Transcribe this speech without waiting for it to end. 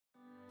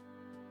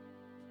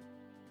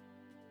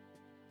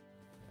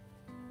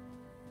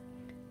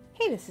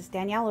Hey, this is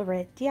Danielle over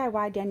at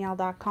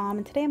DIYDanielle.com,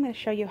 and today I'm going to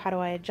show you how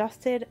I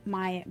adjusted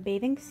my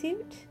bathing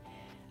suit.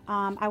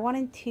 I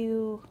wanted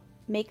to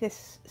make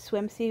this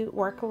swimsuit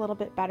work a little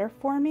bit better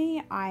for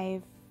me.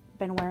 I've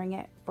been wearing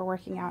it for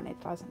working out and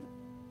it doesn't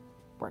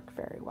work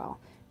very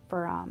well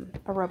for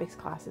aerobics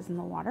classes in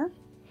the water.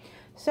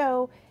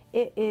 So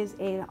it is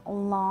a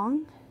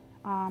long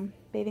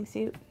bathing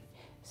suit.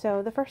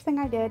 So the first thing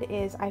I did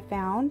is I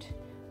found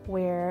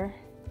where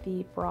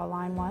the bra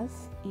line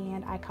was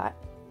and I cut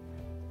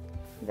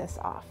this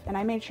off, and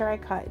I made sure I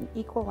cut an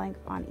equal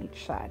length on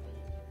each side.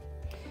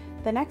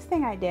 The next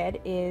thing I did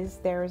is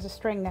there was a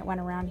string that went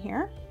around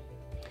here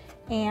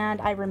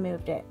and I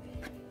removed it.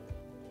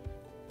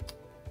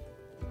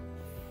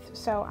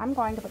 So I'm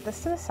going to put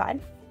this to the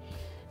side.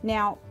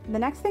 Now the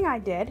next thing I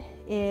did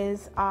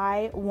is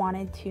I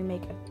wanted to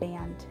make a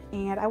band,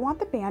 and I want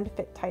the band to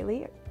fit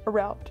tightly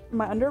around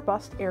my under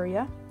bust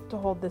area to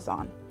hold this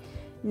on.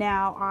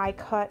 Now I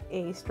cut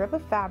a strip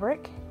of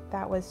fabric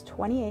that was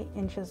 28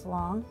 inches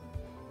long,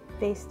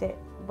 faced it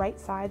right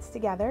sides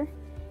together,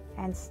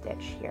 and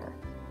stitch here.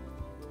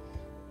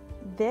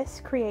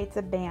 This creates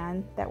a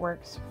band that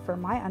works for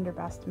my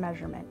underbust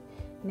measurement.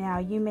 Now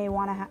you may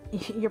want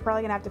to you're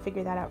probably gonna have to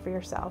figure that out for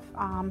yourself.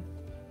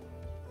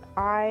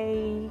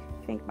 I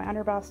think my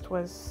underbust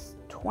was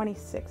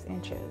 26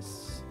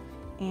 inches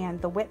and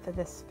the width of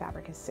this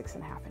fabric is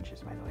 6.5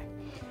 inches, by the way.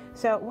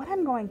 So what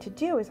I'm going to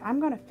do is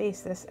I'm going to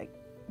face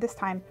this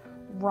time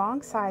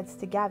wrong sides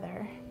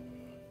together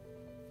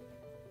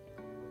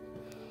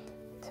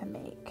to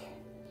make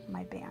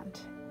my band.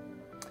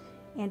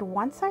 And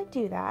once I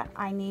do that,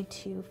 I need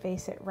to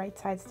face it right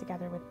sides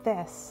together with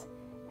this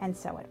and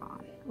sew it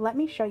on. Let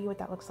me show you what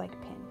that looks like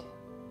pinned.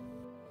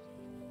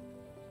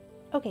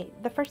 Okay,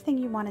 the first thing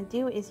you want to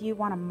do is you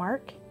want to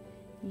mark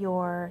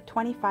your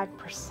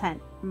 25%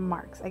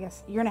 marks. I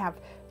guess you're gonna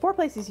have 4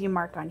 places you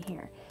mark on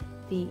here.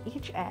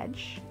 Each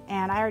edge,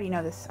 and I already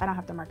know this, I don't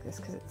have to mark this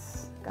because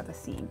it's got the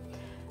seam.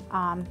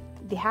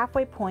 The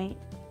halfway point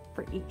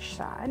for each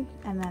side,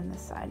 and then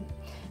this side.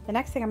 The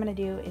next thing I'm going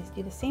to do is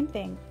do the same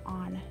thing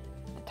on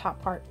the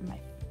top part of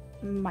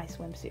my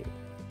swimsuit.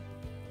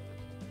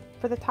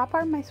 For the top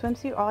part of my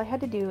swimsuit, all I had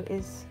to do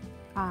is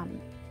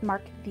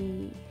mark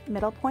the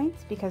middle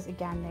points, because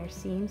again there's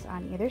seams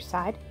on either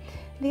side.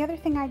 The other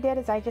thing I did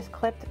is I just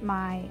clipped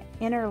my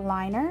inner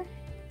liner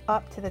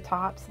up to the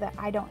top so that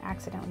I don't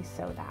accidentally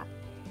sew that.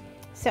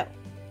 So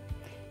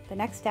the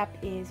next step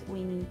is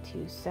we need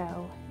to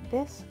sew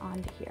this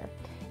onto here,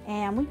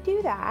 and we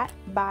do that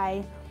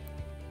by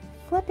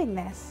flipping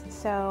this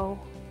so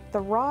the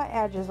raw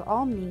edges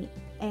all meet,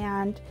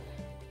 and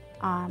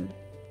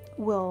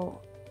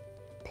we'll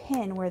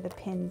pin where the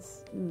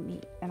pins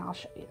meet, and I'll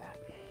show you that.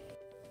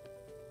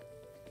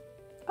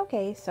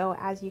 Okay, so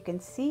as you can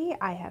see,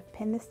 I have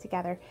pinned this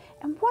together,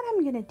 and what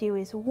I'm going to do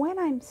is when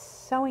I'm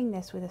sewing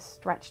this with a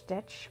stretch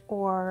stitch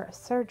or a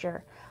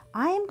serger,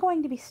 I am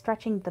going to be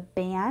stretching the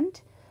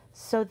band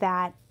so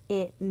that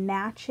it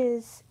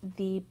matches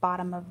the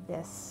bottom of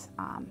this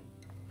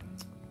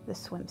the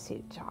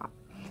swimsuit top.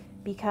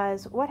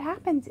 Because what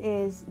happens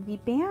is the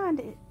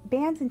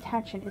band's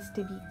intention is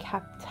to be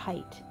kept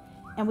tight,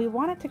 and we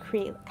want it to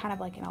create kind of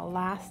like an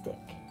elastic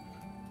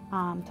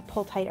to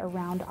pull tight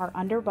around our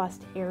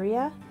underbust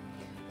area.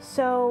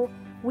 So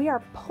we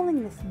are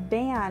pulling this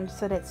band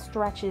so that it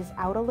stretches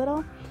out a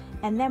little,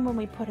 and then when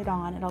we put it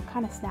on, it'll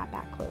kind of snap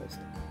back closed.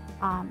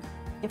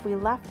 If we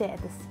left it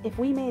if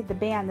we made the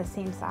band the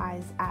same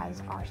size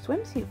as our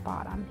swimsuit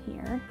bottom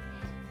here,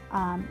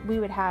 we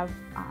would have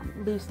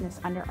looseness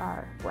under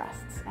our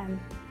breasts, and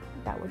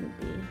that wouldn't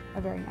be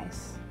a very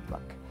nice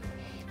look.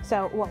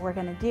 So what we're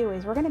going to do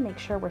is we're going to make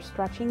sure we're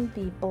stretching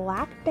the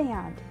black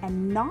band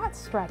and not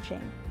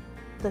stretching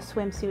the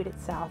swimsuit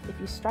itself. If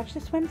you stretch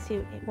the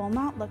swimsuit, it will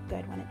not look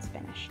good when it's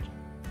finished.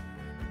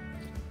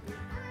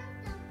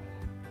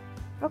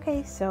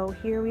 Okay, so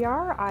here we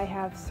are. I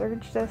have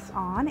serged this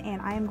on,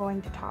 and I am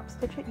going to top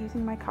stitch it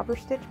using my cover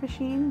stitch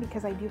machine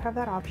because I do have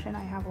that option.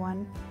 I have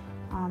one.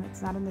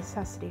 It's not a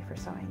necessity for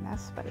sewing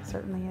this, but it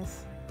certainly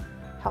is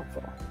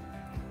helpful.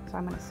 So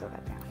I'm going to sew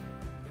that down.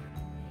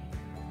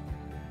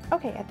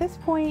 Okay, at this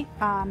point,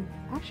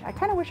 actually I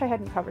kind of wish I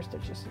hadn't cover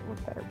stitched this. It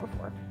looked better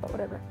before, but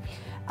whatever.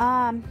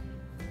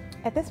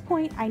 At this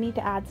point, I need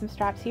to add some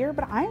straps here,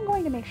 but I'm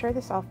going to make sure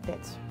this all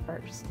fits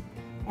first.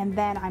 And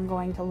then I'm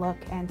going to look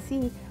and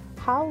see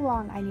how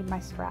long I need my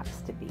straps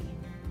to be.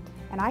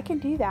 And I can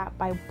do that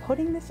by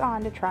putting this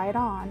on to try it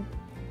on,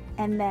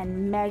 and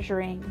then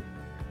measuring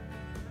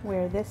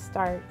where this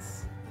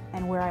starts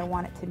and where I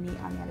want it to meet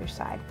on the other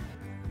side.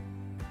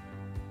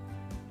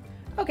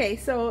 Okay,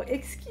 so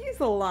excuse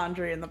the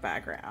laundry in the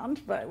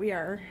background, but we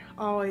are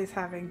always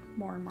having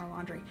more and more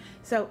laundry.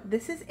 So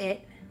this is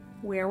it,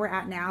 where we're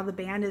at now. The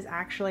band is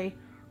actually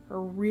a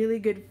really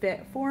good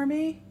fit for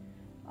me.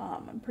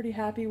 I'm pretty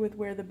happy with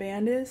where the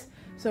band is.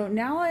 So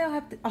now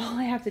all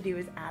I have to do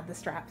is add the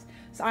straps.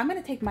 So I'm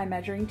gonna take my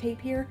measuring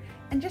tape here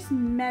and just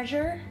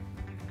measure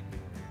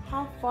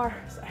how far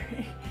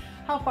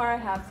I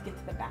have to get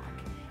to the back.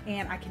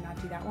 And I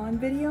cannot do that while I'm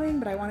videoing,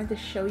 but I wanted to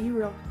show you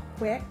real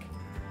quick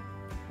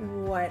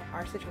what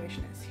our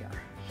situation is here.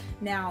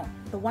 Now,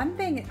 the one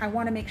thing I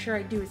want to make sure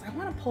I do is I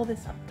want to pull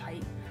this up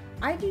tight.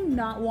 I do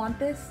not want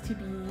this to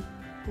be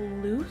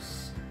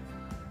loose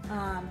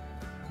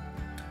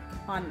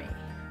on me.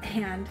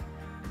 And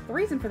the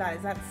reason for that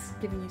is that's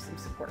giving you some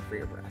support for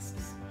your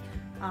breasts.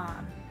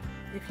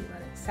 If you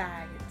let it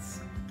sag,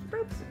 its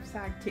ropes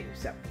sag too.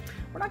 So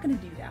we're not going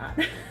to do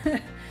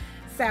that.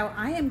 So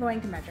I am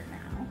going to measure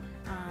now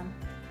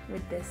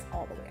with this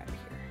all the way up here.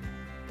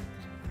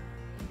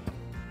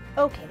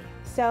 Okay,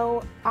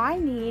 so I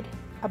need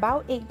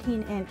about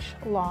 18-inch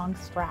long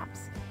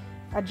straps,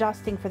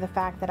 adjusting for the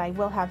fact that I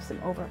will have some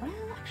well,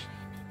 actually,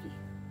 maybe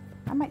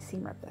I might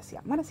seam rip this. Yeah,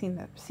 I'm going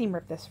to seam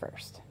rip this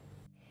first.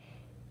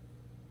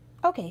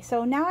 Okay,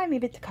 so now I'm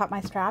able to cut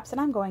my straps,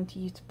 and I'm going to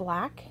use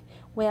black.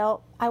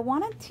 Well, I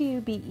want it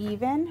to be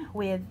even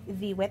with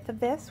the width of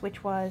this,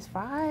 which was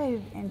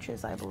 5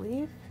 inches, I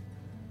believe.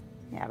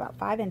 Yeah, about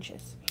 5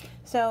 inches.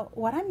 So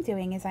what I'm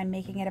doing is I'm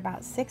making it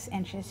about 6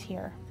 inches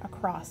here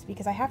across,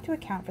 because I have to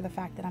account for the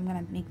fact that I'm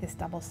going to make this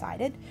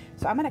double-sided.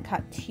 So I'm going to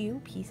cut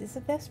 2 pieces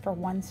of this for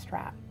 1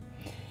 strap.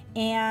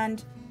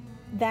 And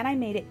then I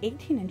made it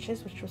 18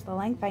 inches, which was the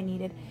length I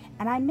needed.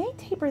 And I may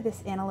taper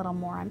this in a little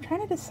more. I'm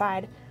trying to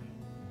decide.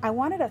 I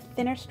wanted a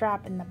thinner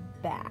strap in the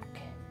back.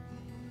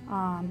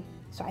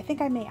 So I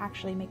think I may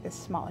actually make this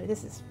smaller.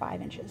 This is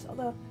 5 inches,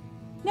 although,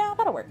 no,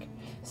 that'll work.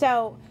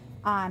 So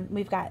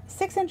we've got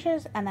 6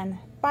 inches and then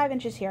 5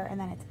 inches here, and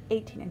then it's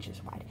 18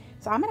 inches wide.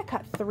 So I'm going to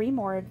cut 3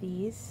 more of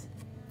these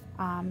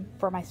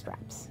for my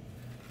straps.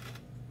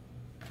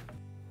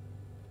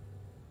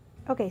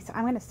 Okay, so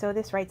I'm going to sew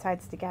this right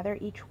sides together,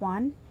 each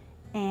one,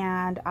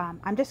 and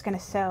I'm just going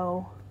to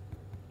sew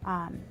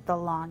the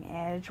long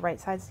edge right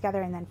sides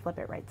together and then flip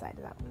it right side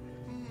out.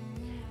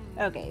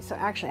 Okay, so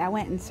actually I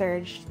went and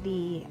serged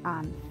the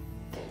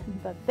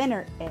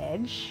thinner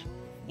edge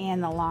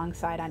and the long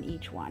side on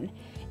each one,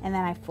 and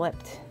then I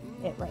flipped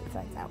it right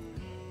sides out.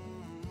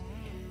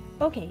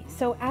 Okay,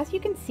 so as you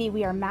can see,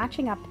 we are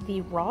matching up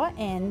the raw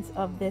ends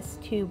of this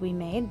tube we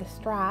made, the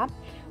strap,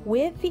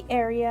 with the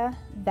area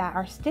that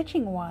our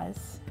stitching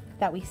was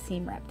that we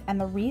seam ripped. And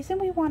the reason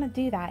we want to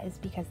do that is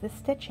because this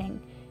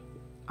stitching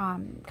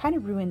kind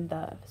of ruined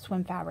the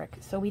swim fabric,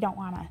 so we don't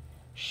want to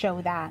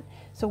show that.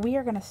 So we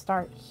are going to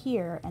start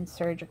here and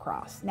serge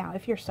across. Now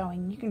if you're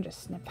sewing, you can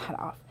just snip that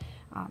off.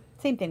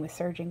 Same thing with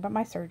serging, but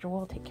my serger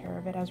will take care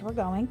of it as we're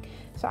going.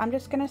 So I'm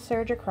just going to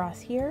serge across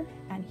here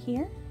and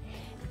here,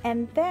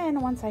 and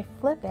then once I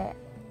flip it,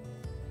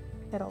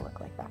 it'll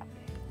look like that.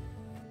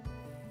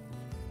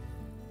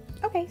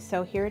 Okay,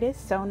 so here it is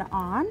sewn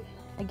on.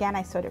 Again,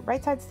 I sewed it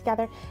right sides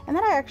together, and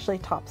then I actually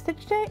top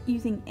stitched it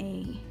using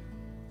a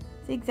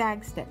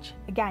zigzag stitch.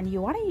 Again,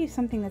 you want to use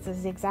something that's a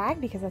zigzag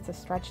because that's a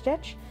stretch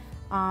stitch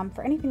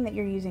for anything that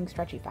you're using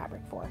stretchy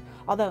fabric for.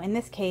 Although in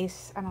this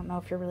case, I don't know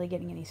if you're really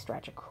getting any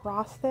stretch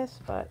across this,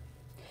 but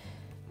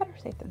better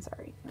safe than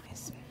sorry.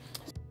 Anyways.